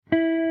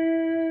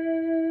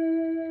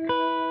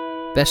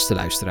Beste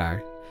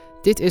luisteraar,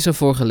 dit is een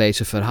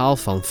voorgelezen verhaal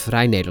van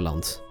Vrij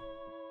Nederland.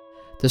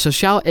 De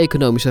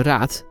Sociaal-Economische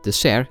Raad, de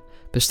SER,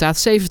 bestaat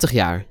 70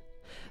 jaar.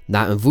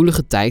 Na een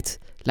woelige tijd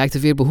lijkt er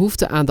weer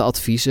behoefte aan de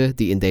adviezen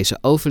die in deze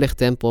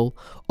overlegtempel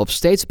op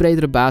steeds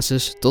bredere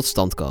basis tot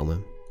stand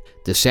komen.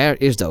 De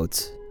SER is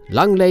dood.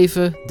 Lang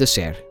leven de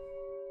SER.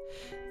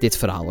 Dit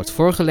verhaal wordt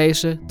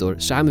voorgelezen door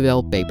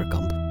Samuel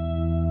Peperkamp.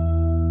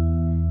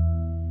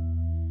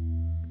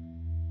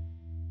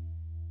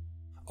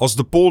 Als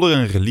de polder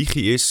een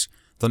religie is,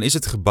 dan is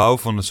het gebouw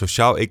van de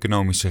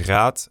Sociaal-Economische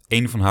Raad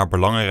een van haar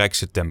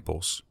belangrijkste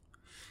tempels.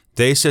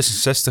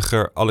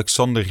 D66er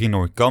Alexander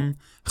Rinoy-Kan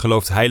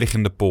gelooft heilig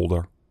in de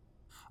polder.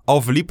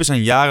 Al verliepen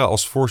zijn jaren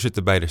als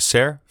voorzitter bij de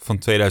SER van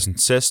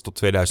 2006 tot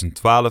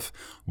 2012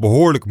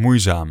 behoorlijk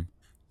moeizaam.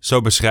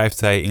 Zo beschrijft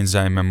hij in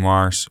zijn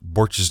memoires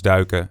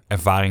Bordjesduiken,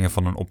 ervaringen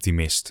van een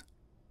optimist.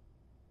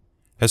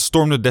 Het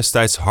stormde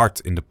destijds hard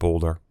in de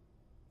polder.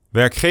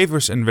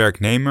 Werkgevers en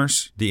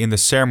werknemers die in de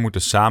SER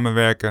moeten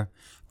samenwerken,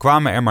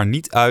 kwamen er maar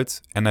niet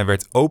uit en er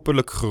werd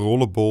openlijk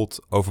gerollebold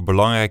over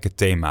belangrijke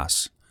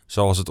thema's,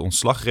 zoals het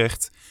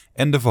ontslagrecht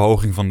en de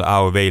verhoging van de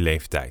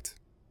AOW-leeftijd.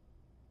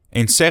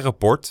 Een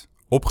SER-rapport,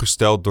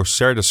 opgesteld door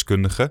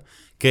SER-deskundigen,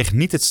 kreeg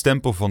niet het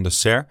stempel van de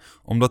SER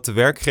omdat de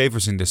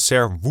werkgevers in de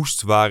SER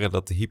woest waren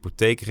dat de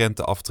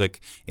hypotheekrenteaftrek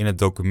in het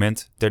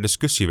document ter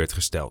discussie werd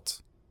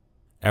gesteld.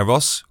 Er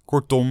was,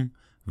 kortom,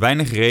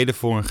 weinig reden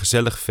voor een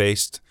gezellig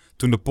feest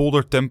toen de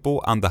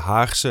poldertempel aan de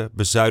Haagse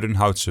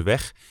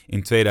Bezuidenhoutseweg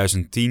in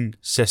 2010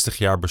 60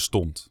 jaar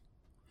bestond.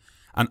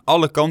 Aan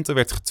alle kanten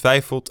werd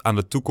getwijfeld aan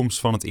de toekomst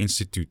van het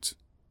instituut.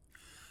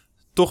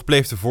 Toch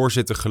bleef de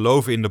voorzitter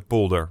geloven in de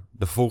polder,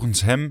 de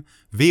volgens hem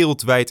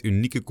wereldwijd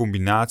unieke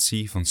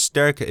combinatie van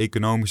sterke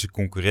economische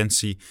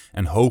concurrentie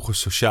en hoge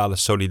sociale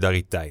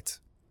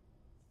solidariteit.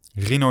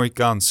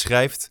 Rinoy-Kan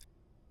schrijft: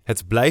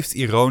 Het blijft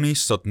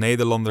ironisch dat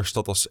Nederlanders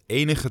dat als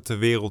enige ter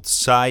wereld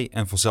saai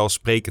en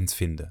vanzelfsprekend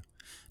vinden.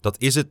 Dat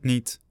is het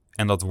niet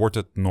en dat wordt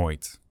het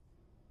nooit.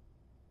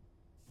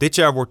 Dit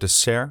jaar wordt de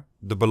SER,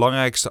 de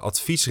belangrijkste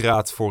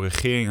adviesraad voor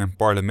regering en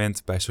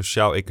parlement bij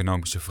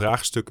sociaal-economische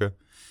vraagstukken,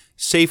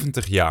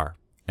 70 jaar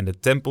en de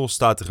tempel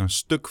staat er een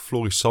stuk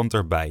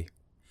florissanter bij.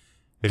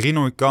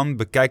 Rinoy-Kan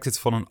bekijkt het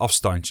van een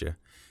afstandje,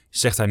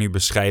 zegt hij nu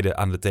bescheiden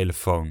aan de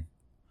telefoon.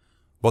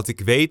 Wat ik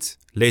weet,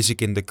 lees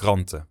ik in de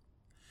kranten.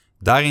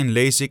 Daarin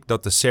lees ik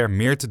dat de SER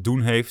meer te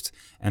doen heeft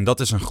en dat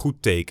is een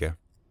goed teken.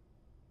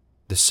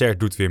 De SER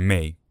doet weer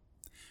mee.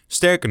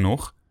 Sterker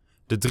nog,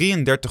 de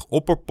 33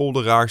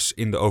 opperpolderaars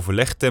in de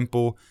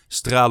overlegtempel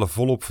stralen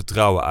volop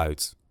vertrouwen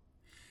uit.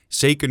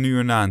 Zeker nu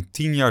er na een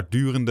 10 jaar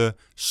durende,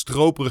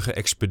 stroperige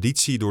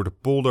expeditie door de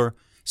polder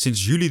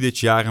sinds juli dit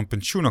jaar een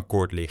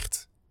pensioenakkoord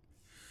ligt.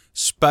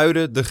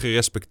 Spuiden de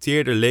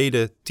gerespecteerde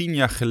leden 10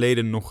 jaar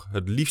geleden nog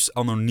het liefst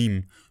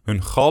anoniem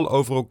hun gal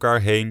over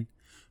elkaar heen,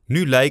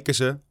 nu lijken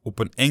ze, op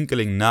een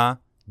enkeling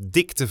na,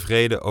 dik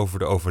tevreden over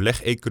de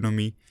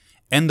overlegeconomie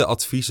en de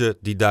adviezen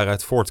die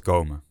daaruit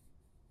voortkomen.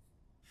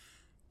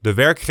 De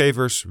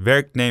werkgevers,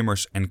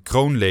 werknemers en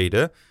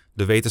kroonleden,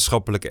 de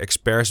wetenschappelijke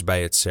experts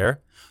bij het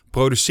SER,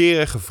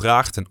 produceren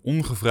gevraagd en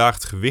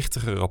ongevraagd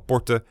gewichtige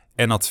rapporten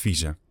en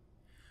adviezen.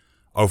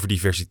 Over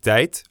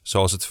diversiteit,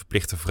 zoals het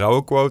verplichte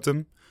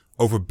vrouwenquotum,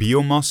 over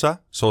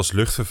biomassa, zoals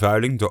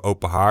luchtvervuiling door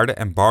open haarden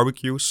en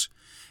barbecues,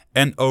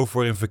 en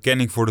over een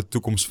verkenning voor de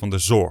toekomst van de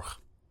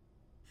zorg.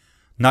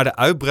 Na de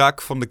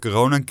uitbraak van de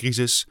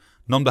coronacrisis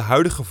nam de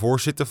huidige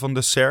voorzitter van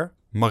de SER,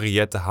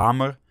 Mariette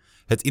Hamer,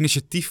 het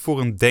initiatief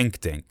voor een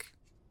denktank.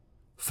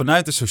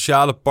 Vanuit de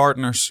sociale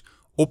partners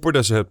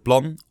opperde ze het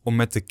plan om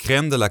met de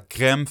crème de la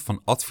crème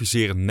van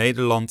adviserend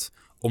Nederland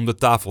om de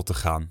tafel te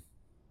gaan.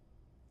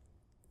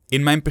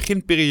 In mijn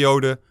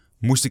beginperiode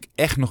moest ik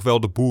echt nog wel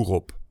de boer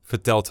op,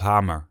 vertelt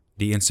Hamer,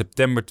 die in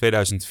september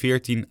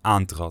 2014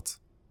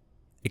 aantrad.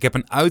 Ik heb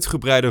een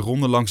uitgebreide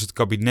ronde langs het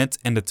kabinet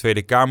en de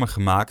Tweede Kamer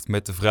gemaakt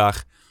met de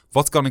vraag: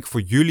 wat kan ik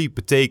voor jullie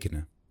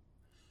betekenen?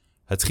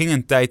 Het ging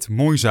een tijd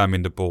moeizaam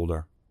in de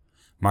polder,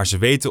 maar ze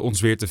weten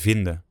ons weer te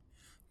vinden.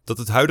 Dat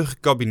het huidige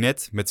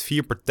kabinet met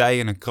 4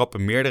 partijen een krappe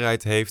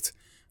meerderheid heeft,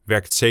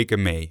 werkt zeker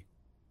mee.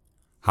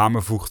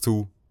 Hamer voegt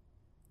toe: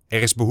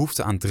 er is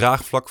behoefte aan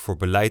draagvlak voor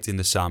beleid in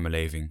de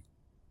samenleving.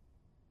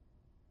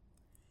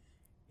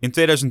 In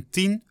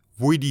 2010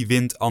 woei die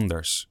wind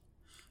anders.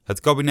 Het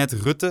kabinet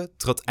Rutte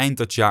trad eind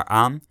dat jaar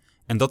aan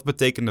en dat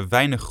betekende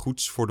weinig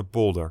goeds voor de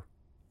polder.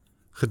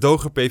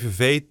 Gedogen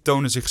PVV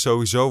toonde zich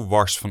sowieso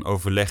wars van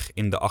overleg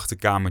in de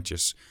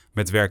achterkamertjes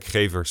met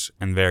werkgevers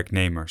en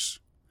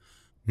werknemers.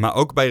 Maar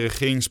ook bij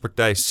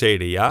regeringspartij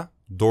CDA,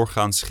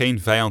 doorgaans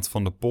geen vijand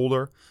van de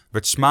polder,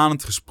 werd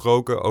smalend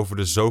gesproken over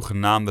de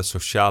zogenaamde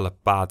sociale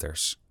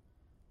paters.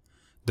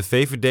 De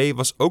VVD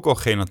was ook al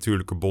geen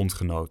natuurlijke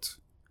bondgenoot.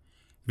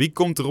 Wie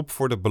komt erop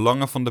voor de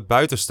belangen van de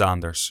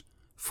buitenstaanders?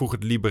 Vroeg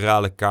het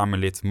liberale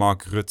Kamerlid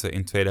Mark Rutte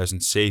in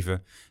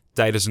 2007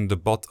 tijdens een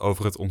debat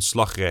over het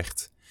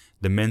ontslagrecht,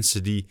 de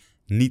mensen die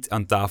niet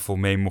aan tafel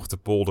mee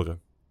mochten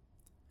polderen.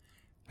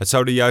 Het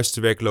zouden juist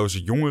de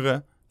werkloze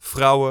jongeren,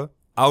 vrouwen,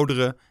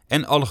 ouderen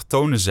en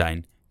allochtonen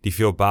zijn die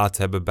veel baat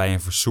hebben bij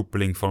een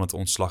versoepeling van het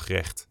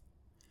ontslagrecht.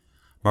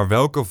 Maar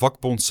welke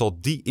vakbond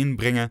zal die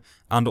inbrengen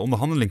aan de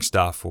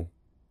onderhandelingstafel?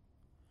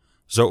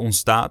 Zo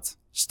ontstaat,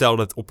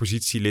 stelde het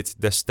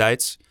oppositielid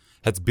destijds,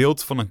 het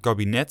beeld van een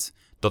kabinet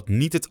dat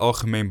niet het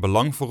algemeen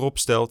belang voorop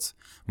stelt,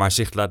 maar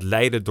zich laat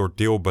leiden door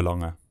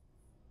deelbelangen.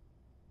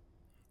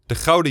 De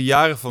gouden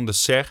jaren van de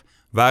SER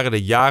waren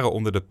de jaren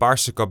onder de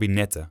Paarse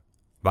kabinetten,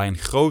 waarin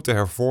grote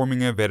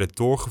hervormingen werden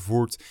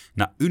doorgevoerd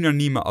na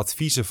unanieme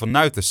adviezen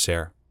vanuit de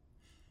SER.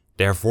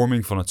 De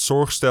hervorming van het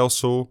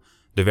zorgstelsel,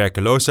 de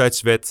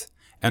werkeloosheidswet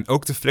en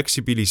ook de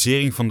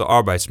flexibilisering van de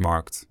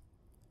arbeidsmarkt.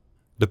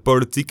 De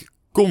politiek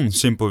kon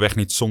simpelweg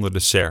niet zonder de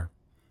SER.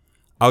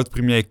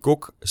 Oud-premier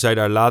Kok zei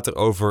daar later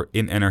over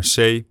in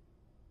NRC: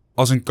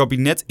 als een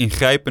kabinet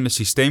ingrijpende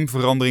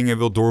systeemveranderingen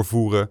wil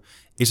doorvoeren,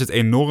 is het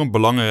enorm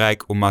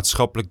belangrijk om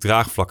maatschappelijk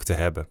draagvlak te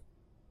hebben.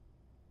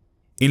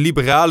 In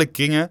liberale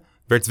kringen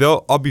werd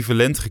wel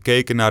ambivalent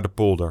gekeken naar de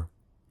polder.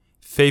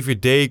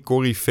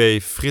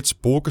 VVD-corrivee Frits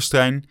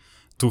Bolkestein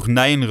droeg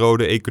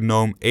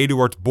Nijenrode-econoom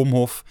Eduard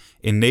Bomhoff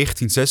in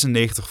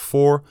 1996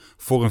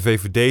 voor een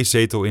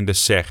VVD-zetel in de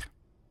SER.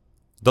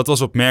 Dat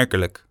was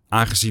opmerkelijk,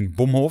 aangezien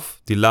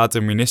Bomhoff, die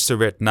later minister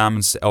werd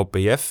namens de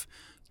LPF,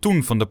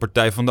 toen van de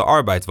Partij van de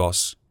Arbeid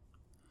was.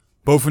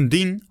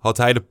 Bovendien had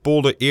hij de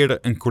polder eerder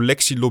een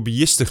collectie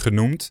lobbyisten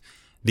genoemd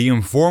die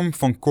een vorm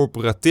van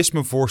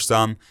corporatisme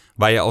voorstaan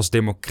waar je als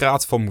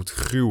democraat van moet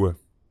gruwen.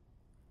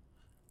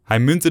 Hij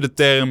muntte de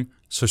term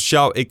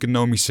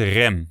sociaal-economische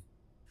rem.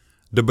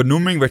 De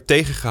benoeming werd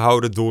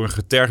tegengehouden door een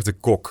getergde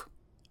Kok.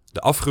 De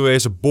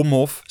afgewezen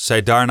Bomhoff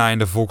zei daarna in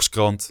de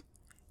Volkskrant: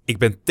 ik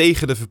ben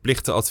tegen de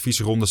verplichte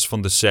adviesrondes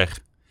van de SER.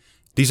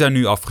 Die zijn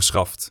nu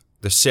afgeschaft.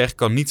 De SER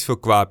kan niet veel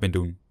kwaad meer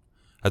doen.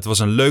 Het was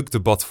een leuk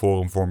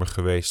debatforum voor me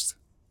geweest.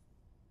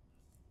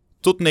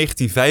 Tot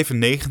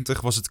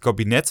 1995 was het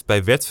kabinet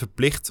bij wet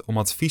verplicht om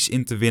advies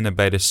in te winnen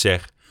bij de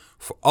SER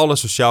voor alle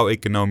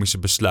sociaal-economische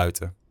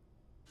besluiten.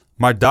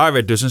 Maar daar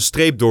werd dus een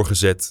streep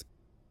doorgezet.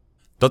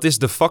 Dat is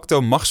de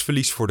facto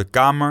machtsverlies voor de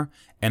Kamer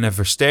en een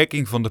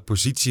versterking van de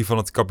positie van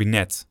het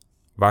kabinet,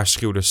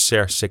 waarschuwde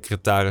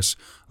SER-secretaris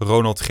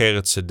Ronald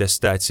Gerritsen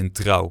destijds in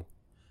Trouw.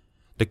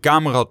 De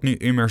Kamer had nu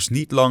immers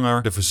niet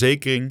langer de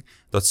verzekering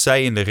dat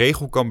zij in de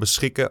regel kan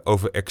beschikken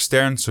over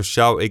extern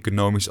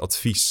sociaal-economisch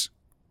advies.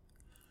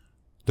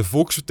 De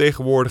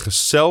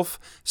volksvertegenwoordigers zelf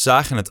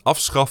zagen het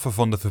afschaffen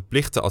van de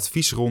verplichte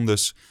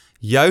adviesrondes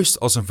juist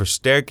als een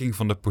versterking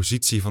van de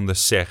positie van de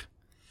SER.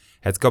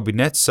 Het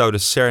kabinet zou de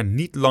SER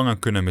niet langer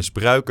kunnen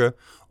misbruiken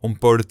om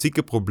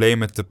politieke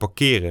problemen te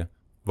parkeren,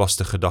 was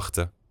de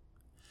gedachte.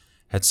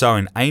 Het zou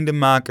een einde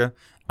maken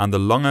aan de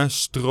lange,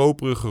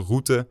 stroperige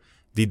route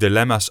die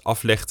dilemma's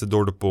aflegde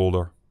door de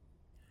polder.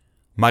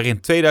 Maar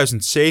in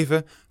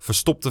 2007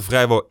 verstopte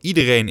vrijwel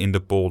iedereen in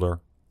de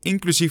polder,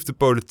 inclusief de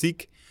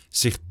politiek,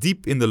 zich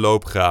diep in de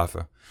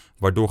loopgraven,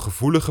 waardoor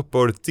gevoelige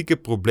politieke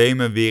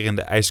problemen weer in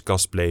de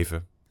ijskast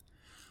bleven.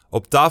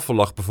 Op tafel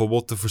lag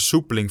bijvoorbeeld de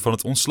versoepeling van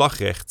het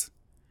ontslagrecht.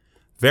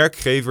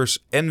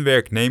 Werkgevers en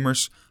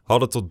werknemers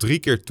hadden tot 3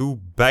 keer toe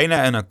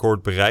bijna een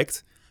akkoord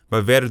bereikt,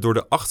 maar werden door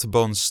de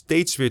achterban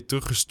steeds weer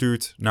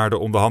teruggestuurd naar de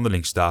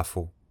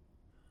onderhandelingstafel.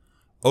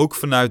 Ook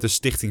vanuit de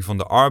Stichting van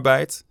de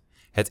Arbeid,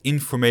 het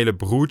informele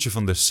broertje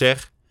van de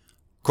SER,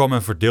 kwam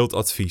een verdeeld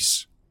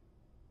advies.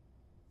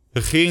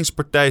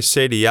 Regeringspartij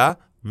CDA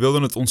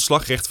wilde het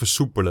ontslagrecht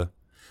versoepelen,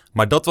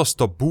 maar dat was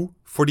taboe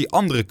voor die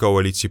andere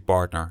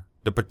coalitiepartner,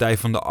 de Partij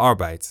van de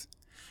Arbeid,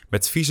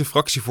 met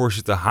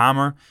vice-fractievoorzitter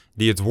Hamer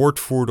die het woord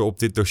voerde op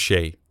dit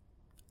dossier.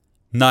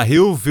 Na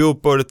heel veel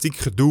politiek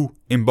gedoe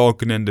in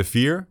Balkenende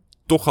 4,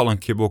 toch al een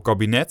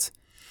kibbelkabinet,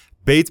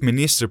 beet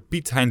minister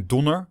Piet Hein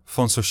Donner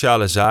van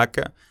Sociale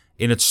Zaken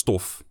in het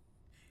stof.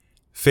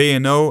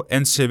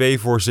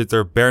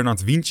 VNO-NCW-voorzitter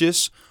Bernard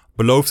Wientjes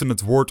beloofde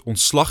het woord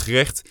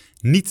ontslagrecht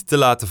niet te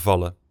laten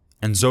vallen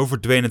en zo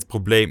verdween het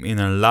probleem in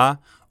een la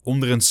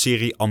onder een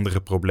serie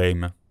andere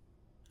problemen.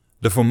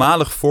 De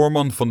voormalig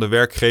voorman van de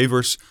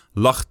werkgevers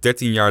lag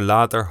 13 jaar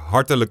later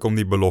hartelijk om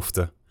die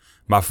belofte,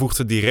 maar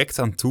voegde direct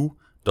aan toe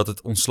dat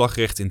het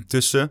ontslagrecht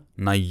intussen,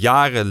 na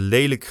jaren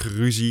lelijk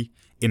geruzie,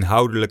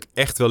 inhoudelijk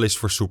echt wel is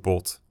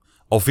versoepeld.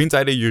 Al vindt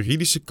hij de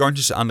juridische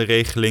kantjes aan de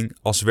regeling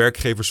als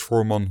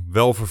werkgeversvoorman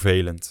wel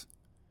vervelend.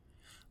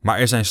 Maar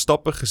er zijn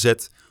stappen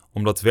gezet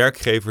omdat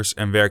werkgevers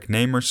en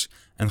werknemers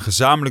een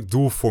gezamenlijk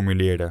doel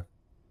formuleerden.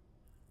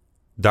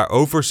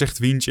 Daarover zegt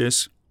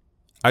Wientjes: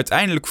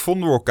 uiteindelijk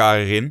vonden we elkaar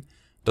erin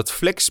dat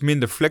flex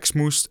minder flex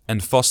moest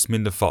en vast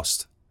minder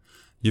vast.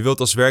 Je wilt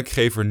als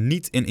werkgever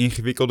niet in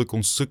ingewikkelde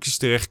constructies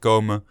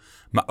terechtkomen,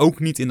 maar ook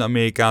niet in de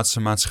Amerikaanse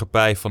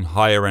maatschappij van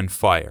hire and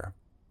fire.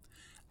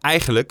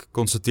 Eigenlijk,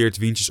 constateert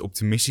Wientjes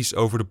optimistisch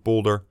over de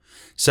polder,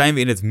 zijn we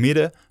in het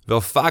midden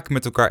wel vaak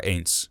met elkaar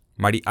eens,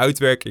 maar die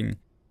uitwerking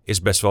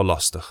is best wel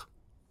lastig.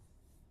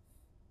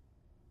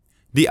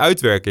 Die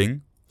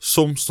uitwerking,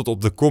 soms tot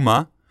op de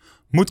komma,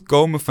 moet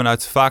komen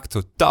vanuit vaak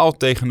totaal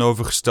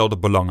tegenovergestelde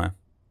belangen.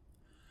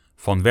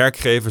 Van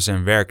werkgevers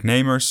en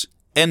werknemers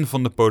en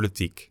van de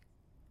politiek.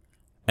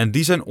 En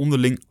die zijn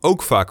onderling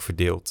ook vaak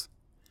verdeeld.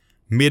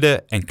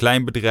 midden- en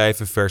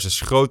kleinbedrijven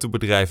versus grote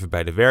bedrijven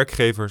bij de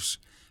werkgevers,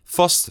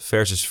 vast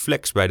versus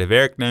flex bij de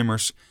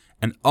werknemers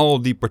en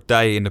al die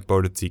partijen in de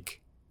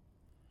politiek.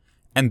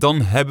 En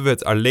dan hebben we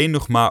het alleen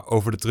nog maar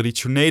over de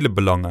traditionele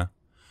belangen.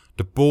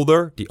 De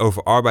polder die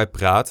over arbeid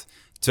praat,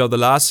 terwijl de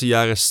laatste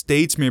jaren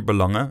steeds meer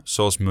belangen,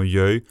 zoals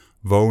milieu,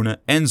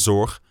 wonen en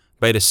zorg,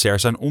 bij de SER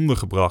zijn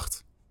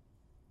ondergebracht.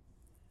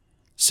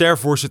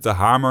 SER-voorzitter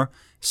Hamer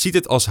ziet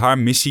het als haar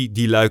missie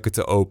die luiken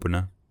te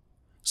openen.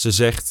 Ze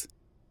zegt: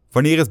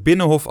 wanneer het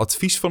Binnenhof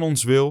advies van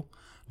ons wil,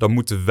 dan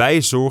moeten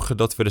wij zorgen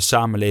dat we de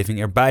samenleving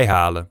erbij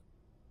halen.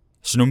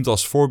 Ze noemt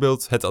als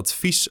voorbeeld het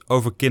advies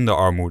over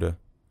kinderarmoede.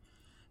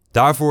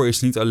 Daarvoor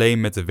is niet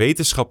alleen met de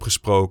wetenschap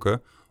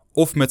gesproken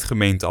of met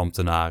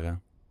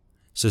gemeenteambtenaren.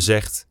 Ze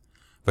zegt: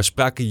 wij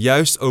spraken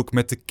juist ook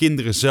met de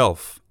kinderen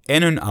zelf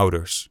en hun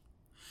ouders.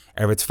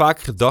 Er werd vaak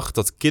gedacht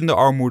dat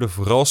kinderarmoede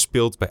vooral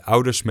speelt bij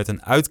ouders met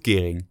een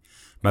uitkering,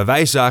 maar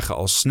wij zagen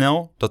al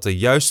snel dat er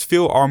juist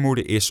veel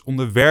armoede is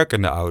onder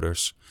werkende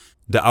ouders.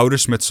 De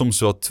ouders met soms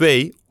wel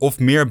 2 of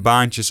meer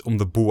baantjes om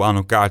de boel aan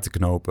elkaar te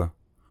knopen.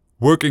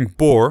 Working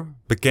poor,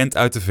 bekend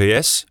uit de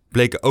VS,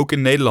 bleken ook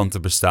in Nederland te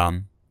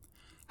bestaan.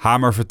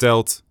 Hamer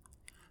vertelt: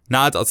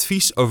 na het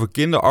advies over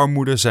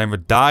kinderarmoede zijn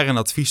we daar een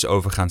advies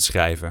over gaan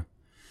schrijven.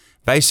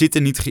 Wij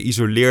zitten niet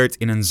geïsoleerd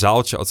in een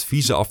zaaltje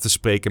adviezen af te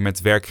spreken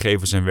met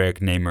werkgevers en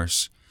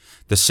werknemers.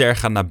 De SER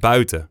gaat naar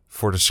buiten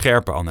voor de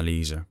scherpe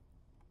analyse.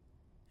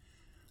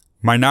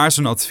 Maar naar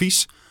zo'n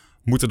advies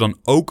moet er dan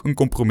ook een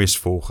compromis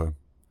volgen.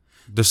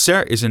 De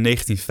SER is in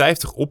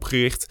 1950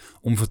 opgericht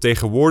om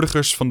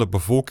vertegenwoordigers van de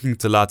bevolking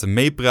te laten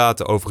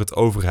meepraten over het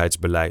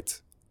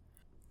overheidsbeleid.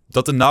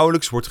 Dat er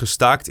nauwelijks wordt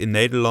gestaakt in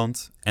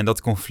Nederland en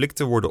dat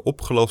conflicten worden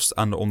opgelost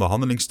aan de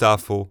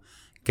onderhandelingstafel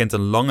kent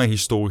een lange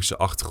historische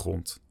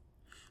achtergrond.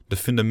 De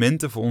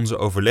fundamenten voor onze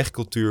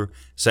overlegcultuur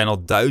zijn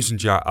al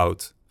 1000 jaar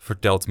oud,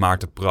 vertelt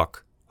Maarten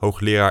Prak,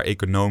 hoogleraar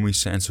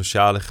economische en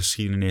sociale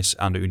geschiedenis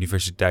aan de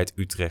Universiteit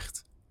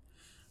Utrecht.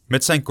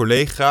 Met zijn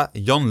collega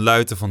Jan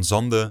Luiten van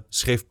Zanden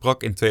schreef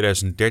Prak in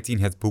 2013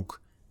 het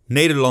boek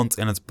Nederland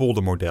en het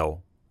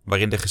poldermodel,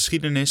 waarin de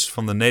geschiedenis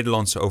van de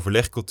Nederlandse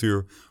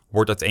overlegcultuur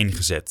wordt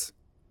uiteengezet.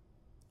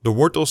 De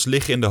wortels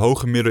liggen in de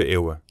hoge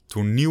middeleeuwen,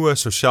 toen nieuwe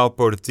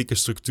sociaal-politieke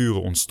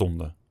structuren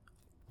ontstonden.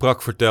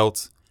 Prak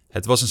vertelt: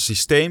 het was een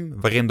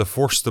systeem waarin de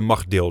vorst de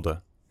macht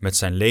deelde, met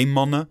zijn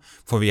leenmannen,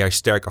 van wie hij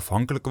sterk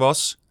afhankelijk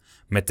was,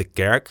 met de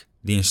kerk,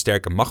 die een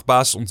sterke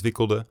machtbasis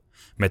ontwikkelde,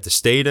 met de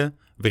steden,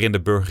 waarin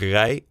de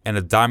burgerij en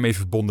het daarmee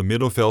verbonden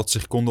middenveld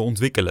zich konden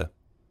ontwikkelen.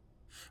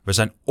 We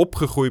zijn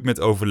opgegroeid met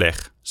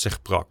overleg,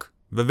 zegt Prak.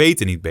 We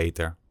weten niet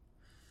beter.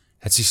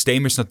 Het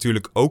systeem is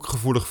natuurlijk ook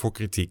gevoelig voor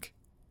kritiek.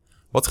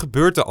 Wat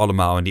gebeurt er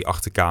allemaal in die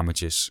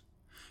achterkamertjes?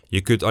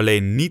 Je kunt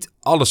alleen niet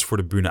alles voor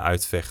de bühne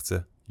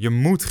uitvechten. Je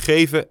moet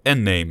geven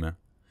en nemen.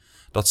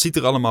 Dat ziet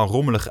er allemaal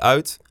rommelig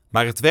uit,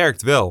 maar het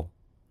werkt wel.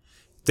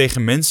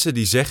 Tegen mensen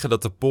die zeggen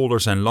dat de polder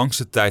zijn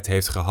langste tijd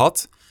heeft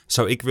gehad,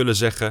 zou ik willen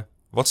zeggen: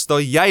 wat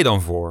stel jij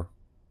dan voor?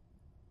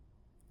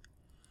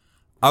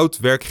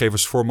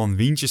 Oud-werkgeversvoorman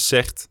Wientjes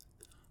zegt: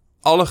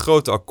 alle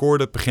grote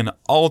akkoorden beginnen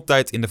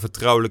altijd in de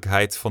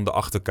vertrouwelijkheid van de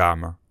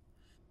achterkamer.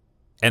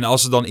 En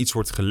als er dan iets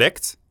wordt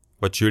gelekt,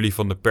 wat jullie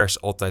van de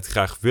pers altijd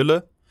graag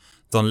willen,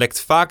 dan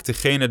lekt vaak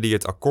degene die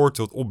het akkoord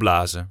wilt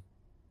opblazen.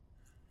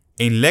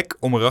 Een lek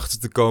om erachter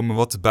te komen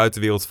wat de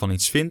buitenwereld van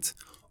iets vindt,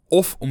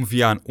 of om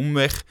via een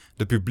omweg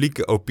de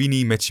publieke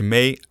opinie met je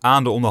mee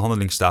aan de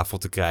onderhandelingstafel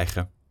te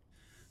krijgen.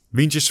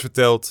 Wientjes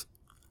vertelt: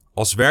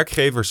 als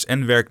werkgevers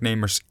en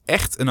werknemers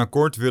echt een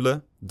akkoord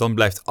willen, dan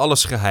blijft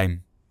alles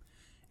geheim.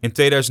 In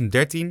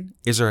 2013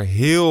 is er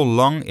heel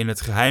lang in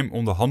het geheim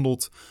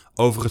onderhandeld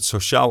over het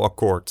sociaal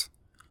akkoord.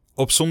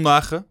 Op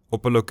zondagen,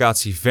 op een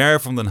locatie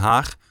ver van Den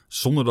Haag,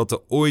 zonder dat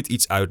er ooit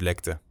iets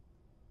uitlekte.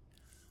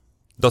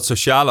 Dat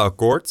sociale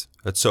akkoord,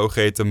 het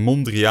zogeheten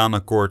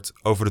Mondriaan-akkoord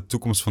over de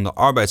toekomst van de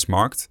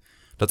arbeidsmarkt,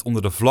 dat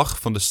onder de vlag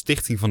van de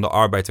Stichting van de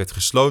Arbeid werd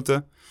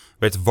gesloten,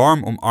 werd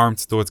warm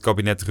omarmd door het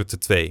kabinet Rutte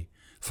II,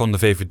 van de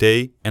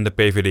VVD en de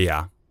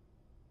PvdA.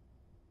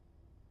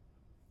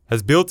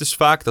 Het beeld is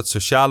vaak dat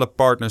sociale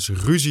partners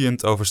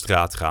ruziënd over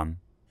straat gaan.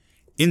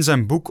 In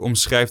zijn boek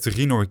omschrijft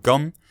Rinoy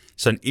Kan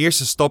zijn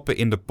eerste stappen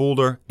in de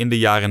polder in de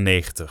jaren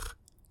 90.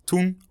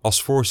 Toen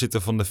als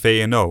voorzitter van de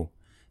VNO,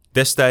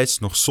 destijds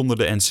nog zonder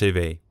de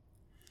NCW.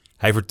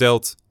 Hij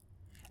vertelt: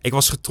 ik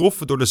was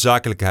getroffen door de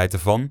zakelijkheid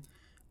ervan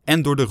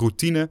en door de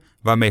routine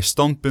waarmee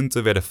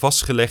standpunten werden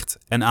vastgelegd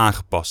en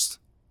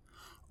aangepast.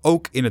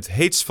 Ook in het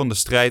heetst van de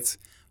strijd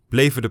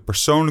bleven de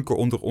persoonlijke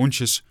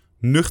onderontjes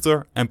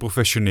nuchter en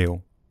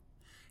professioneel.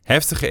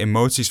 Heftige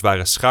emoties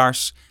waren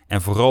schaars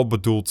en vooral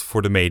bedoeld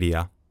voor de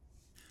media.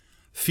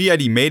 Via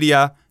die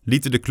media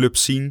lieten de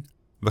clubs zien: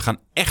 we gaan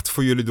echt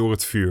voor jullie door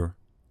het vuur.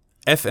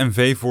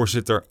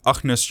 FNV-voorzitter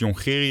Agnes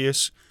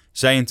Jongerius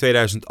zei in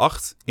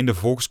 2008 in de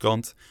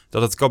Volkskrant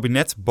dat het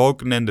kabinet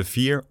Balkenende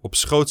IV op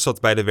schoot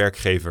zat bij de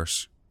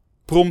werkgevers.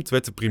 Prompt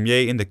werd de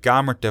premier in de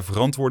Kamer ter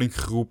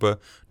verantwoording geroepen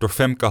door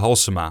Femke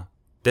Halsema,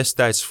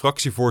 destijds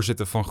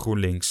fractievoorzitter van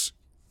GroenLinks.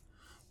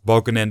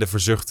 Balkenende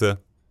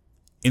verzuchtte: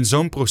 In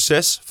zo'n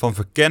proces van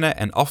verkennen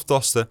en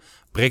aftasten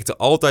breekt er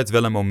altijd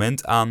wel een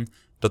moment aan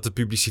dat de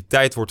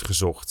publiciteit wordt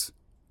gezocht.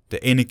 De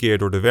ene keer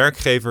door de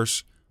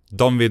werkgevers,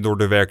 dan weer door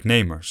de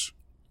werknemers.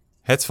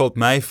 Het valt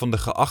mij van de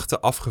geachte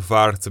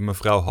afgevaardigde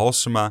mevrouw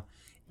Halsema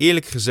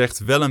eerlijk gezegd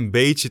wel een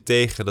beetje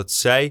tegen dat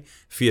zij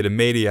via de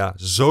media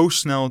zo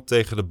snel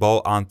tegen de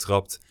bal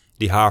aantrapt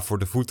die haar voor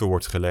de voeten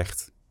wordt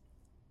gelegd.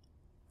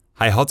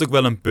 Hij had ook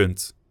wel een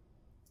punt.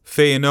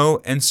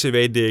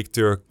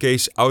 VNO-NCW-directeur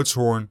Kees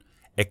Oudshoorn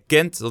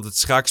erkent dat het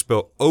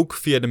schaakspel ook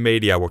via de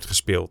media wordt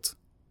gespeeld.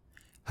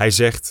 Hij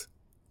zegt: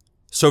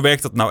 zo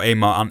werkt dat nou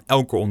eenmaal aan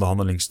elke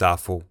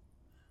onderhandelingstafel.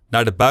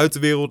 Naar de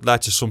buitenwereld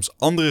laat je soms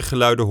andere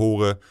geluiden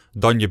horen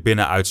dan je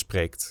binnen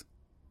uitspreekt.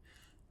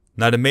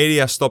 Naar de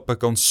media stappen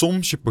kan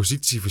soms je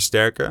positie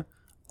versterken,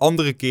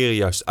 andere keren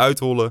juist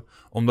uithollen,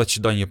 omdat je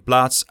dan je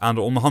plaats aan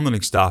de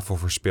onderhandelingstafel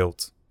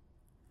verspeelt.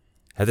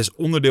 Het is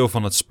onderdeel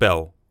van het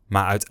spel,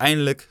 maar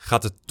uiteindelijk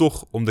gaat het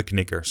toch om de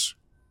knikkers.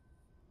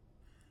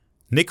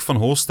 Nick van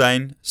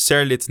Holstein,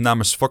 SER-lid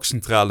namens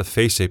vakcentrale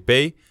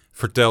VCP,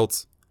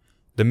 vertelt: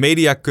 de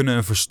media kunnen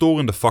een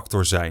verstorende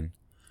factor zijn,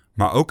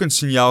 maar ook een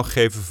signaal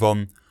geven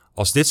van: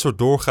 als dit zo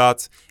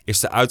doorgaat, is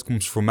de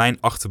uitkomst voor mijn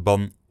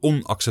achterban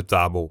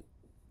onacceptabel.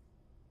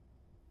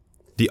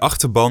 Die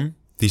achterban,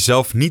 die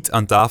zelf niet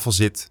aan tafel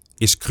zit,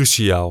 is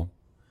cruciaal.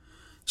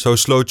 Zo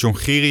sloot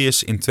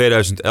Jongerius in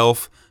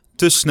 2011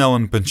 te snel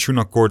een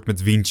pensioenakkoord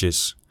met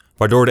Wientjes,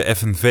 waardoor de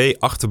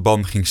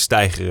FNV-achterban ging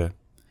steigeren.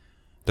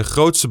 De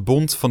grootste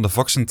bond van de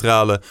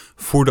vakcentrale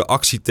voerde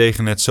actie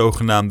tegen het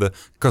zogenaamde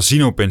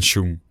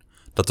casinopensioen,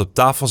 dat op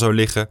tafel zou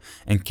liggen,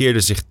 en keerde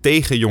zich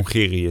tegen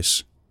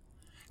Jongerius.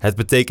 Het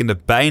betekende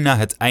bijna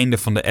het einde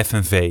van de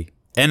FNV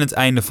en het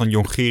einde van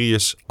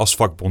Jongerius als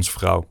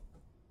vakbondsvrouw.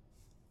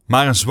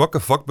 Maar een zwakke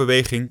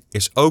vakbeweging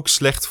is ook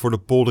slecht voor de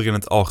polder in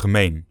het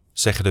algemeen,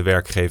 zeggen de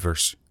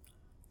werkgevers.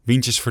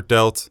 Wientjes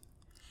vertelt: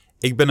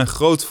 ik ben een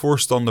groot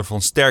voorstander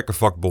van sterke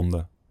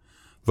vakbonden.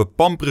 We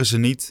pamperen ze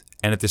niet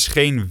en het is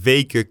geen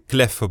weke,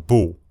 kleffe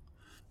boel.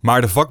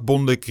 Maar de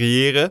vakbonden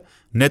creëren,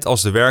 net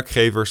als de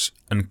werkgevers,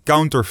 een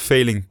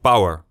countervailing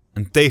power,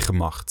 een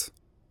tegenmacht.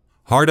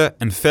 Harde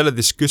en felle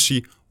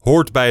discussie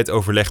hoort bij het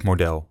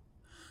overlegmodel.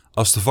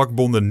 Als de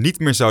vakbonden niet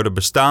meer zouden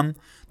bestaan,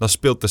 dan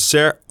speelt de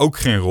SER ook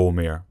geen rol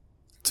meer.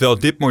 Terwijl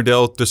dit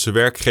model tussen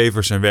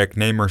werkgevers en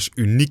werknemers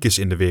uniek is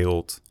in de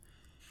wereld.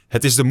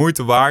 Het is de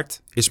moeite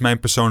waard, is mijn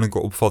persoonlijke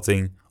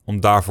opvatting, om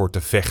daarvoor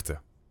te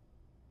vechten.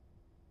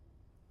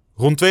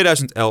 Rond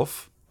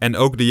 2011, en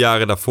ook de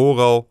jaren daarvoor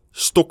al,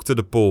 stokte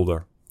de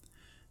polder.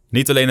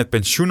 Niet alleen het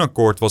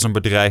pensioenakkoord was een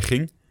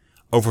bedreiging,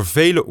 over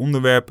vele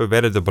onderwerpen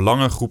werden de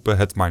belangengroepen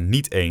het maar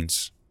niet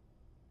eens.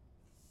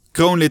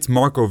 Kroonlid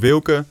Marco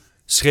Wilke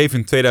schreef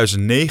in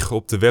 2009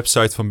 op de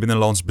website van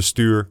Binnenlands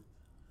Bestuur: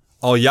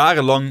 al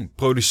jarenlang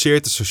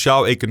produceert de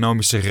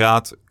Sociaal-Economische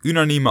Raad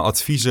unanieme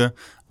adviezen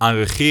aan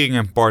regering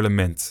en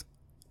parlement.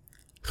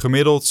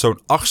 Gemiddeld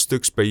zo'n 8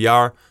 stuks per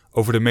jaar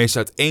over de meest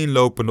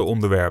uiteenlopende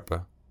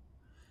onderwerpen.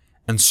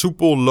 Een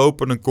soepel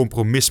lopende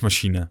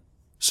compromismachine,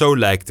 zo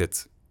lijkt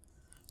het.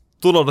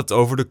 Totdat het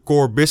over de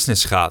core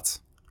business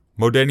gaat.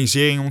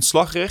 Modernisering en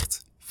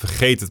ontslagrecht?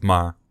 Vergeet het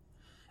maar.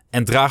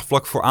 En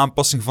draagvlak voor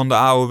aanpassing van de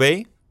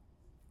AOW?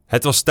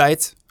 Het was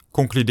tijd,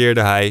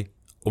 concludeerde hij,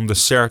 om de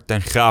SER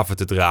ten grave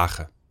te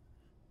dragen.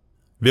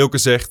 Wilke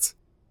zegt: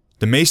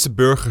 de meeste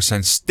burgers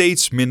zijn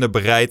steeds minder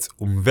bereid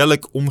om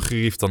welk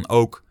ongerief dan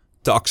ook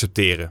te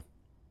accepteren.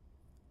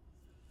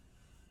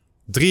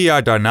 3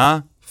 jaar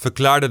daarna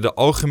verklaarde de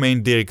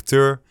algemeen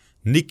directeur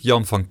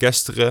Nick-Jan van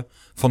Kesteren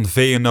van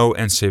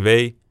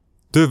VNO-NCW,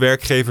 de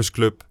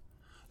werkgeversclub,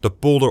 de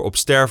polder op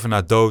sterven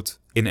na dood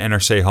in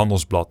NRC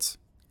Handelsblad.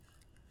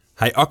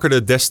 Hij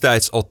akkerde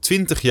destijds al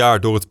 20 jaar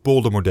door het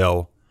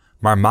poldermodel,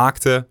 maar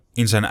maakte,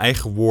 in zijn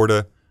eigen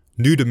woorden,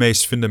 nu de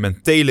meest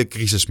fundamentele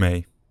crisis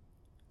mee.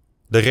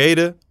 De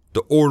reden?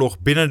 De oorlog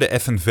binnen de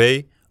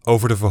FNV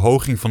over de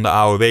verhoging van de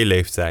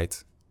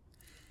AOW-leeftijd.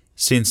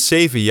 Sinds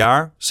 7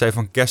 jaar, zei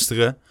Van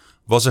Kesteren,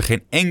 was er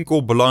geen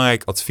enkel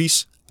belangrijk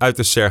advies uit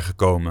de SER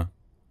gekomen.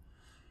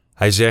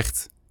 Hij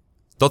zegt: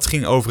 dat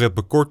ging over het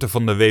bekorten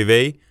van de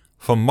WW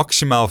van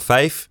maximaal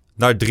 5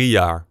 naar 3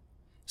 jaar.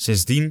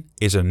 Sindsdien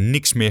is er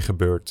niks meer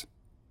gebeurd.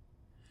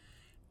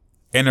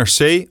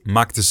 NRC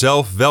maakte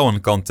zelf wel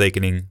een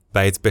kanttekening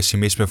bij het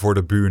pessimisme voor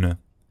de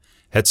buren.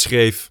 Het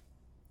schreef: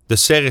 de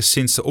SER is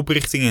sinds de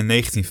oprichting in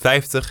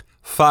 1950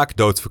 vaak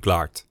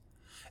doodverklaard.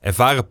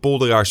 Ervaren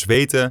polderaars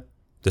weten,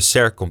 de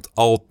SER komt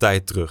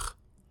altijd terug.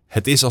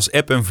 Het is als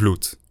eb en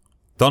vloed.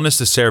 Dan is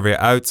de SER weer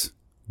uit,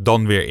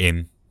 dan weer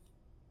in.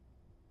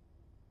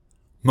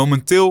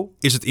 Momenteel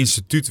is het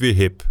instituut weer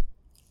hip.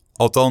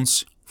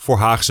 Althans, voor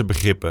Haagse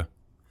begrippen.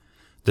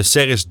 De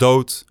SER is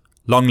dood,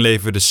 lang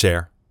leven de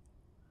SER.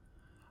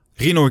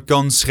 Rinoy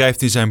Kan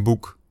schrijft in zijn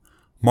boek: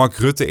 Mark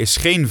Rutte is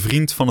geen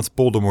vriend van het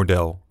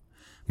poldermodel.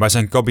 Maar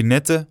zijn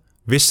kabinetten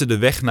wisten de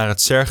weg naar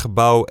het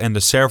SER-gebouw en de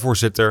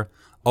SER-voorzitter,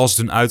 als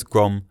het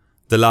uitkwam,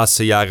 de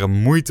laatste jaren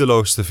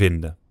moeiteloos te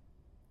vinden.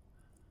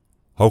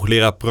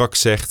 Hoogleraar Prak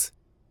zegt: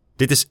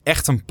 dit is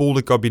echt een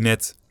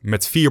polderkabinet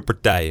met 4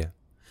 partijen.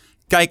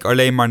 Kijk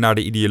alleen maar naar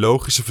de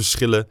ideologische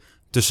verschillen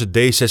tussen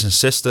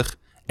D66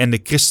 en de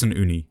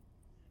ChristenUnie.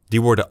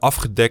 Die worden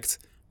afgedekt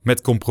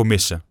met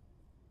compromissen.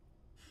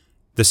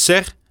 De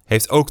SER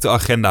heeft ook de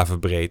agenda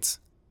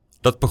verbreed.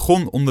 Dat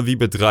begon onder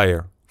Wiebe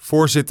Dreyer,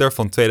 voorzitter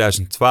van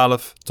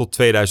 2012 tot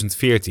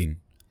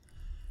 2014.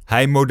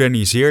 Hij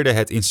moderniseerde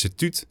het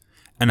instituut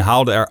en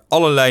haalde er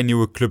allerlei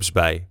nieuwe clubs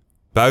bij,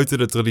 buiten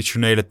de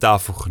traditionele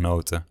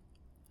tafelgenoten.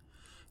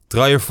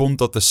 Dreyer vond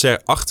dat de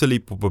SER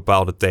achterliep op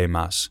bepaalde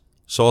thema's,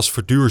 zoals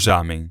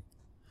verduurzaming.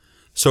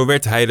 Zo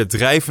werd hij de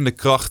drijvende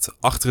kracht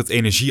achter het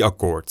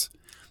energieakkoord,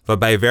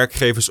 waarbij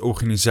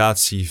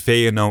werkgeversorganisatie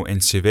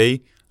VNO-NCW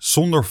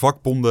zonder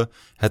vakbonden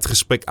het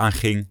gesprek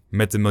aanging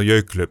met de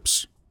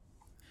milieuclubs.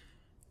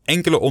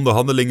 Enkele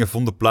onderhandelingen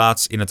vonden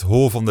plaats in het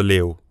Hol van de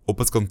Leeuw, op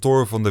het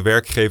kantoor van de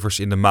werkgevers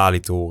in de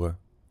Malietoren.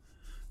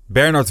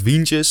 Bernard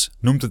Wientjes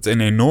noemt het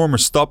een enorme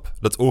stap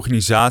dat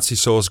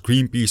organisaties zoals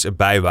Greenpeace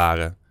erbij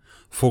waren.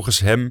 Volgens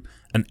hem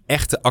een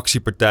echte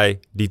actiepartij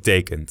die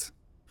tekent.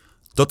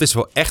 Dat is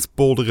wel echt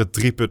polderen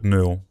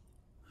 3.0.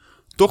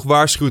 Toch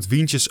waarschuwt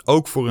Wientjes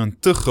ook voor een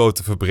te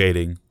grote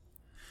verbreding.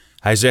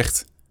 Hij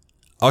zegt: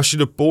 als je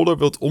de polder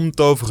wilt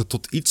omtoveren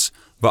tot iets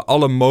waar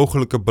alle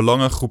mogelijke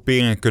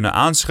belangengroeperingen kunnen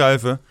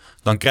aanschuiven,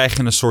 dan krijg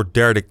je een soort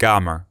derde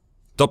kamer.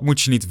 Dat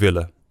moet je niet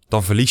willen,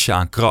 dan verlies je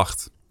aan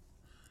kracht.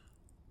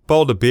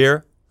 Paul de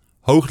Beer,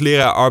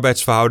 hoogleraar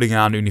arbeidsverhoudingen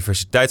aan de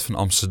Universiteit van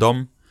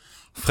Amsterdam,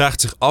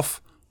 vraagt zich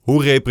af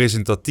hoe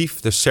representatief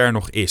de SER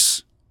nog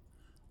is.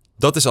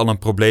 Dat is al een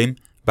probleem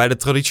bij de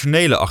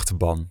traditionele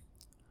achterban.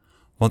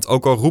 Want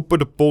ook al roepen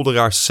de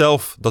polderaars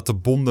zelf dat de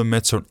bonden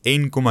met zo'n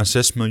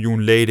 1,6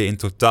 miljoen leden in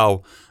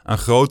totaal een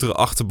grotere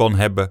achterban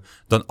hebben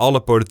dan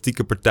alle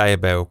politieke partijen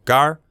bij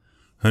elkaar,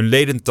 hun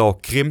ledental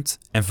krimpt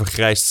en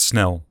vergrijst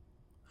snel.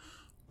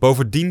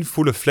 Bovendien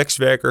voelen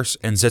flexwerkers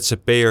en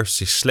ZZP'ers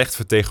zich slecht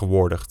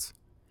vertegenwoordigd.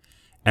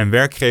 En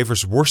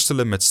werkgevers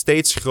worstelen met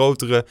steeds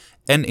grotere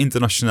en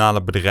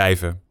internationale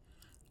bedrijven.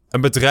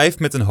 Een bedrijf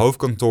met een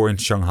hoofdkantoor in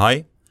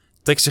Shanghai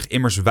trekt zich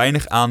immers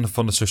weinig aan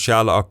van de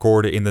sociale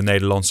akkoorden in de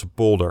Nederlandse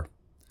polder.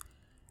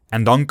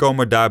 En dan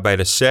komen daar bij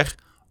de SER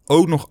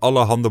ook nog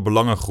allerhande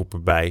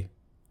belangengroepen bij.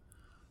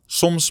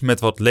 Soms met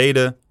wat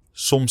leden,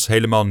 soms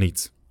helemaal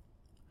niet.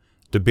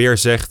 De Beer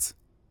zegt: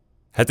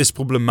 het is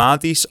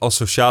problematisch als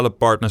sociale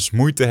partners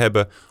moeite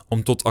hebben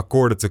om tot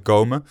akkoorden te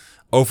komen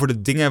over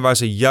de dingen waar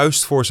ze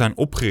juist voor zijn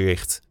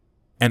opgericht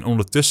en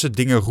ondertussen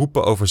dingen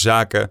roepen over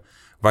zaken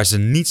waar ze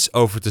niets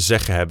over te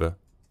zeggen hebben,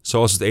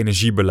 zoals het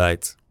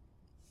energiebeleid.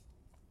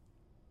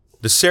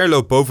 De SER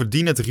loopt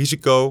bovendien het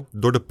risico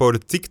door de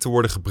politiek te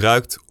worden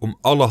gebruikt om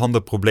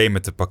allerhande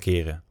problemen te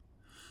parkeren.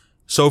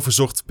 Zo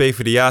verzocht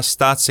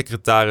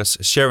PvdA-staatssecretaris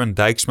Sharon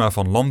Dijksma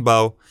van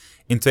Landbouw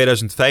in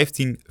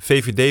 2015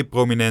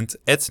 VVD-prominent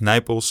Ed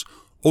Nijpels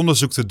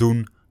onderzoek te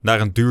doen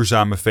naar een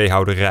duurzame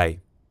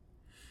veehouderij.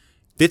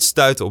 Dit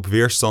stuitte op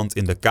weerstand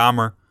in de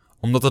Kamer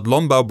omdat het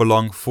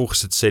landbouwbelang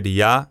volgens het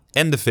CDA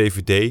en de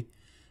VVD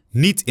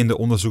niet in de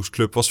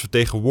onderzoeksclub was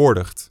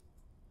vertegenwoordigd.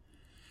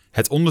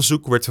 Het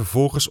onderzoek werd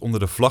vervolgens onder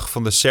de vlag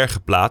van de SER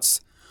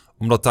geplaatst,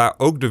 omdat daar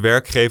ook de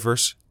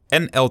werkgevers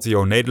en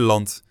LTO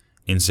Nederland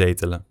in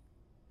zetelen.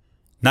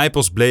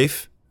 Nijpels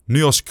bleef,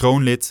 nu als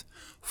kroonlid,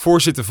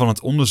 voorzitter van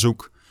het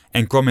onderzoek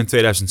en kwam in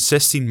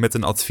 2016 met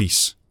een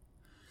advies.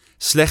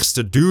 Slechts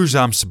de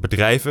duurzaamste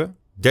bedrijven,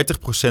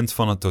 30%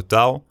 van het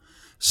totaal,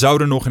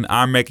 zouden nog in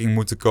aanmerking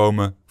moeten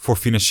komen voor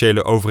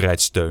financiële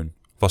overheidssteun,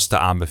 was de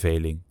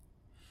aanbeveling.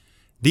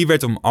 Die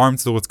werd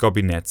omarmd door het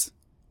kabinet.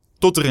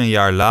 Tot er een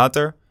jaar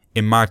later,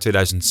 in maart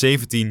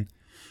 2017,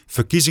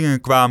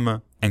 verkiezingen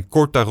kwamen en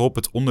kort daarop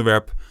het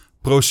onderwerp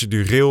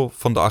procedureel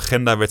van de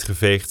agenda werd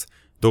geveegd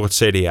door het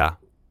CDA.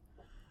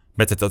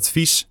 Met het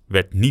advies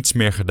werd niets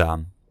meer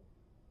gedaan.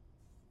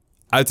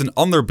 Uit een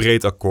ander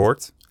breed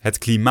akkoord, het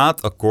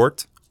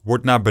Klimaatakkoord,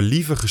 wordt naar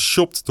believen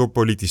geshopt door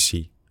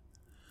politici.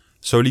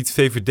 Zo liet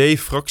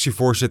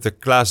VVD-fractievoorzitter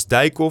Klaas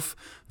Dijkhoff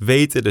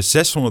weten de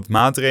 600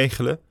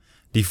 maatregelen,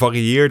 die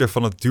varieerden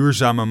van het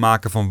duurzamer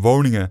maken van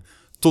woningen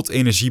tot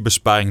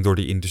energiebesparing door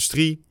de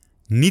industrie,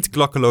 niet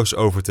klakkeloos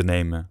over te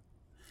nemen.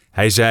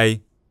 Hij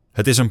zei: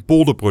 het is een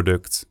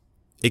polderproduct.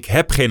 Ik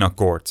heb geen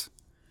akkoord.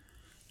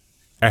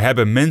 Er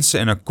hebben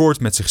mensen een akkoord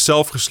met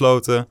zichzelf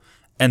gesloten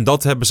en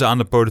dat hebben ze aan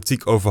de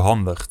politiek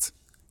overhandigd.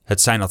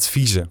 Het zijn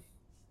adviezen.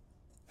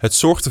 Het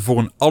zorgde voor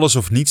een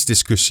alles-of-niets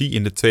discussie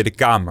in de Tweede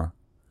Kamer,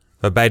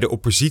 waarbij de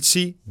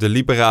oppositie, de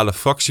liberale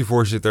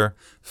fractievoorzitter,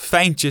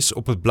 fijntjes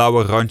op het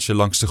blauwe randje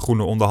langs de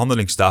groene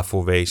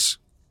onderhandelingstafel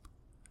wees.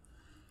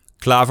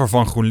 Klaver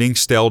van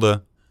GroenLinks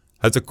stelde: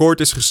 het akkoord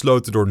is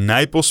gesloten door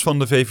Nijpels van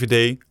de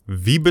VVD,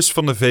 Wiebes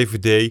van de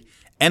VVD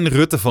en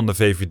Rutte van de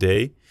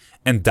VVD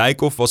en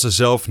Dijkhoff was er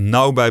zelf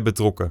nauw bij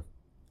betrokken.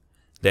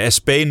 De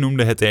SP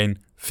noemde het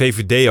een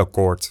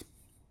VVD-akkoord.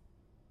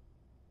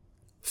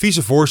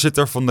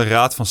 Vicevoorzitter van de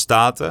Raad van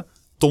State,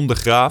 Ton de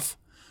Graaf,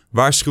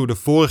 waarschuwde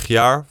vorig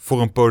jaar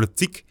voor een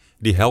politiek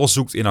die heil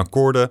zoekt in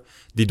akkoorden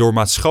die door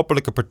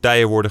maatschappelijke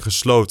partijen worden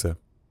gesloten.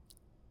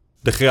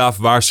 De Graaf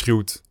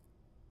waarschuwt: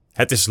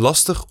 het is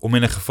lastig om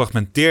in een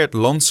gefragmenteerd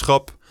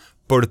landschap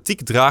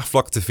politiek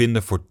draagvlak te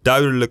vinden voor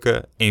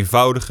duidelijke,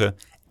 eenvoudige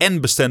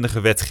en bestendige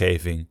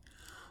wetgeving.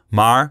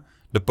 Maar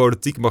de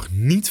politiek mag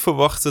niet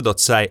verwachten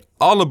dat zij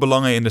alle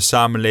belangen in de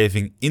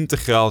samenleving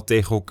integraal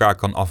tegen elkaar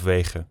kan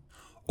afwegen.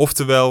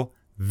 Oftewel,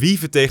 wie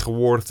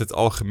vertegenwoordigt het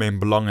algemeen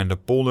belang in de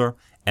polder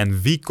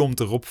en wie komt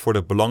erop voor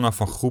de belangen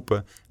van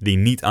groepen die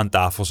niet aan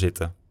tafel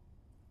zitten.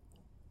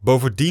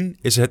 Bovendien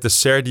is het de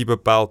SER die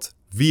bepaalt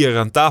wie er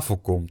aan tafel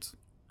komt.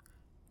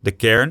 De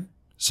kern,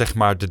 zeg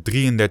maar de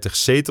 33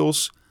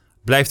 zetels,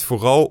 blijft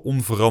vooral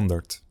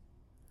onveranderd.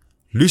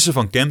 Luce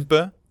van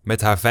Kempen,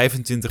 met haar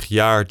 25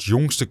 jaar het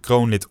jongste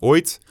kroonlid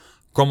ooit,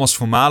 kwam als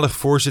voormalig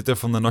voorzitter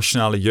van de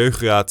Nationale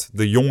Jeugdraad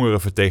de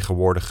jongeren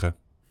vertegenwoordigen.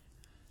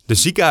 De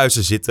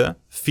ziekenhuizen zitten,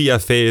 via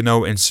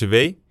VNO-NCW,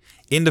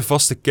 in de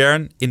vaste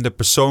kern in de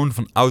persoon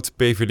van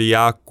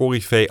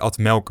oud-PvdA-corrivé Ad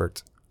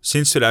Melkert,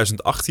 sinds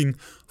 2018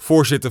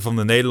 voorzitter van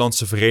de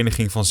Nederlandse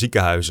Vereniging van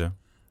Ziekenhuizen.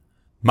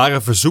 Maar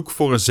een verzoek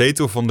voor een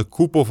zetel van de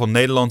koepel van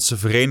Nederlandse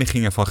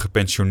Verenigingen van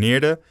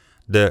Gepensioneerden,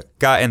 de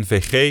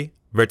KNVG,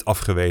 werd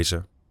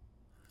afgewezen.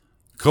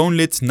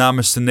 Kroonlid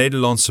namens de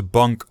Nederlandse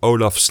Bank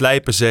Olaf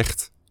Slijpen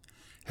zegt: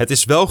 het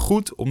is wel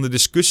goed om de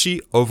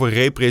discussie over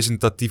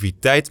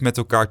representativiteit met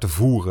elkaar te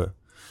voeren,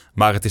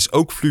 maar het is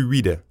ook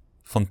fluïde.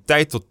 Van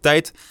tijd tot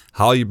tijd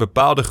haal je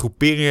bepaalde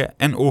groeperingen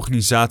en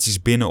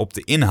organisaties binnen op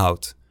de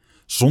inhoud,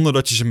 zonder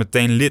dat je ze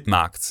meteen lid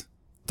maakt.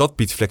 Dat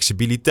biedt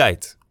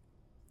flexibiliteit.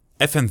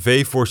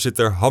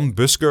 FNV-voorzitter Han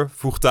Busker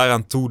voegt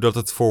daaraan toe dat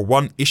het voor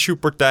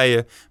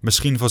one-issue-partijen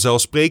misschien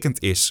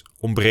vanzelfsprekend is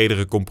om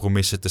bredere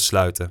compromissen te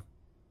sluiten.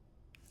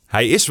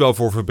 Hij is wel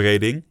voor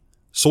verbreding,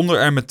 zonder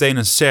er meteen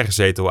een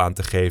SER-zetel aan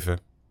te geven.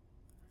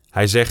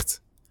 Hij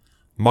zegt: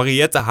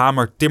 Mariette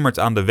Hamer timmert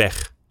aan de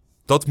weg.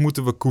 Dat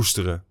moeten we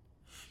koesteren.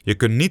 Je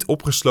kunt niet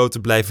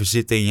opgesloten blijven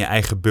zitten in je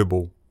eigen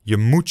bubbel. Je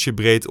moet je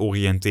breed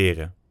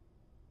oriënteren.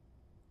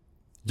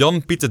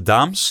 Jan-Pieter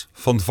Daams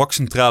van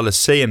vakcentrale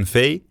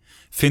CNV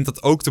vindt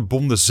dat ook de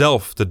bonden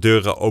zelf de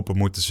deuren open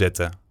moeten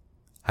zetten.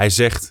 Hij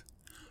zegt: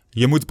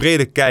 je moet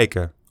breder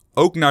kijken,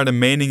 ook naar de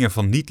meningen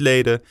van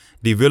niet-leden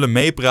die willen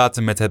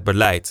meepraten met het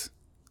beleid.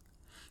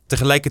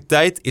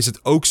 Tegelijkertijd is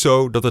het ook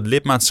zo dat het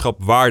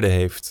lidmaatschap waarde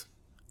heeft.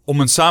 Om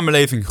een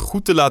samenleving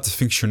goed te laten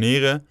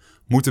functioneren,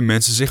 moeten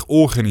mensen zich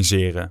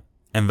organiseren.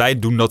 En wij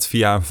doen dat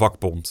via een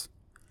vakbond.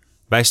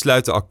 Wij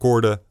sluiten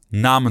akkoorden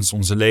namens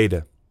onze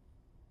leden.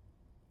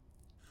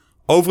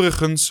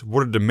 Overigens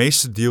worden de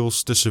meeste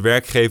deals tussen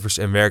werkgevers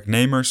en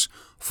werknemers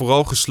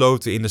vooral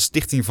gesloten in de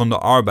Stichting van de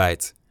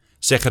Arbeid,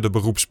 zeggen de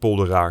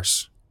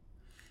beroepspolderaars.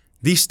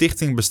 Die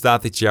stichting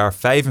bestaat dit jaar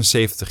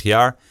 75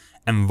 jaar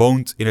en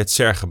woont in het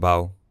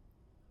SER-gebouw.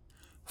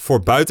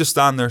 Voor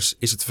buitenstaanders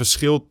is het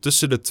verschil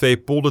tussen de twee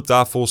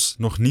poldertafels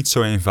nog niet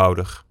zo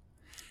eenvoudig.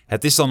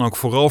 Het is dan ook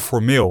vooral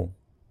formeel.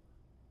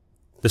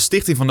 De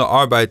Stichting van de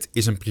Arbeid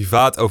is een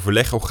privaat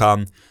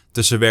overlegorgaan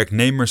tussen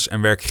werknemers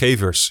en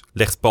werkgevers,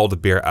 legt Paul de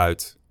Beer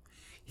uit.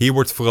 Hier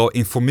wordt vooral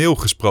informeel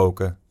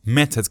gesproken,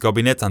 met het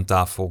kabinet aan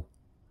tafel.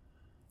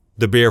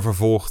 De Beer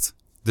vervolgt: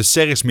 de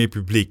SER is meer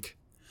publiek.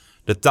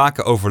 De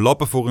taken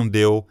overlappen voor een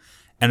deel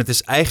en het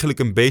is eigenlijk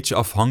een beetje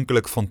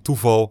afhankelijk van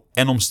toeval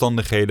en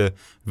omstandigheden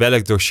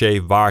welk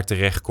dossier waar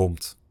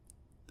terechtkomt.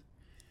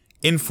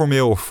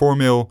 Informeel of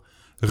formeel,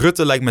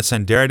 Rutte lijkt met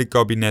zijn derde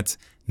kabinet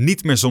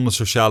niet meer zonder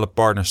sociale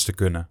partners te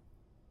kunnen.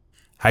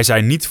 Hij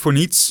zei niet voor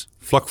niets,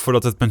 vlak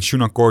voordat het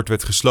pensioenakkoord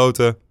werd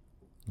gesloten: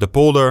 de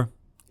polder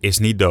is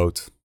niet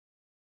dood.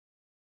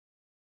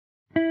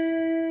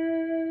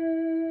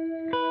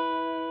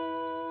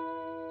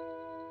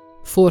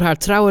 Voor haar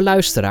trouwe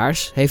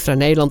luisteraars heeft Vrij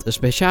Nederland een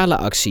speciale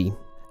actie.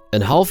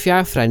 Een half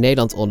jaar Vrij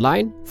Nederland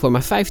online voor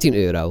maar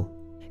 €15.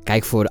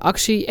 Kijk voor de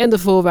actie en de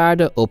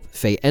voorwaarden op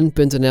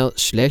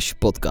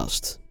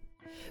vn.nl/podcast.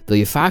 Wil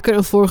je vaker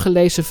een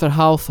voorgelezen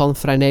verhaal van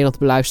Vrij Nederland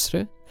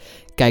beluisteren?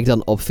 Kijk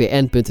dan op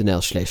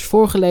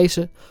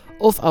vn.nl/voorgelezen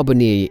of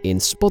abonneer je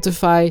in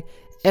Spotify,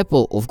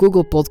 Apple of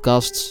Google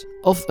Podcasts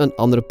of een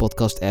andere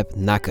podcast-app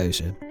naar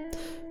keuze.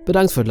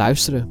 Bedankt voor het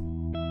luisteren.